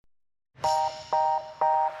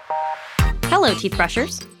Hello, teeth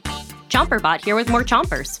brushers. Chomperbot here with more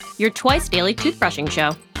Chompers, your twice daily toothbrushing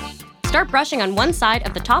show. Start brushing on one side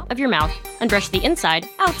of the top of your mouth and brush the inside,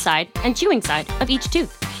 outside, and chewing side of each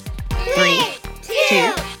tooth. 3,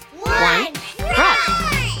 2, 1,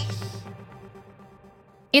 brush!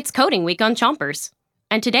 It's coding week on Chompers,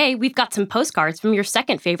 and today we've got some postcards from your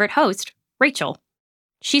second favorite host, Rachel.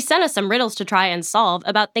 She sent us some riddles to try and solve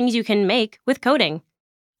about things you can make with coding.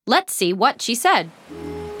 Let's see what she said.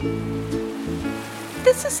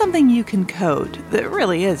 This is something you can code that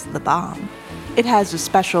really is the bomb. It has a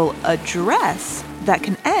special address that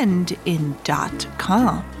can end in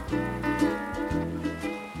 .com.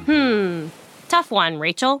 Tough one,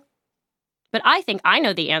 Rachel. But I think I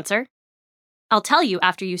know the answer. I'll tell you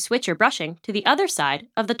after you switch your brushing to the other side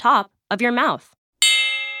of the top of your mouth.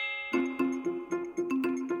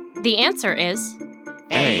 The answer is...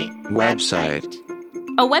 A. Website.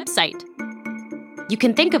 A website. You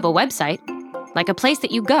can think of a website like a place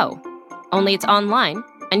that you go, only it's online,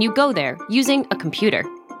 and you go there using a computer.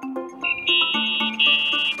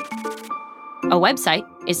 A website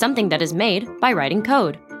is something that is made by writing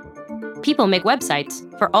code. People make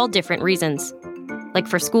websites for all different reasons, like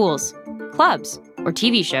for schools, clubs, or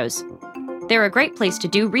TV shows. They're a great place to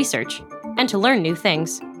do research and to learn new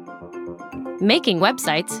things. Making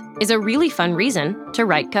websites is a really fun reason to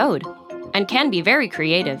write code and can be very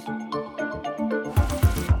creative.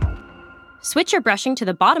 Switch your brushing to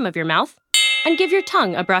the bottom of your mouth and give your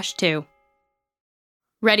tongue a brush too.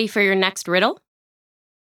 Ready for your next riddle?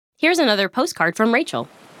 Here's another postcard from Rachel.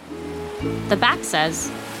 The back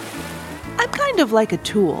says, I'm kind of like a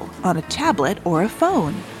tool on a tablet or a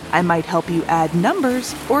phone. I might help you add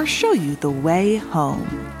numbers or show you the way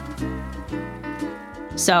home.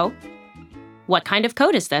 So, what kind of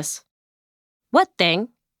code is this? What thing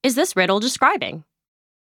is this riddle describing?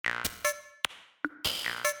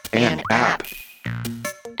 An app.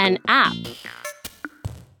 An app.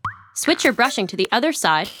 Switch your brushing to the other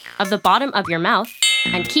side of the bottom of your mouth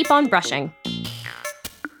and keep on brushing.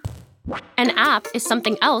 An app is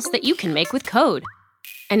something else that you can make with code.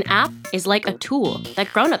 An app is like a tool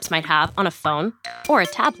that grown-ups might have on a phone or a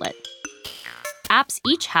tablet. Apps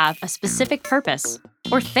each have a specific purpose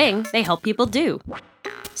or thing they help people do.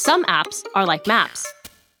 Some apps are like maps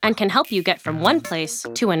and can help you get from one place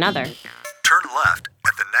to another. Turn left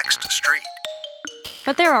at the next street.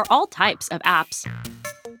 But there are all types of apps.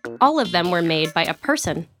 All of them were made by a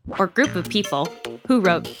person or group of people who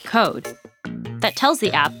wrote code that tells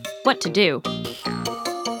the app what to do.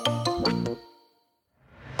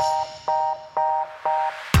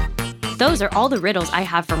 Those are all the riddles I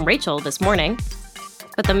have from Rachel this morning.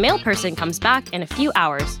 But the mail person comes back in a few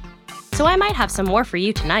hours, so I might have some more for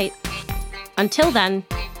you tonight. Until then,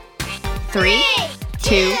 3,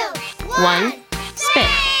 2, 1, spit.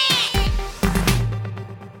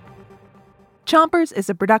 Chompers is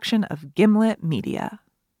a production of Gimlet Media.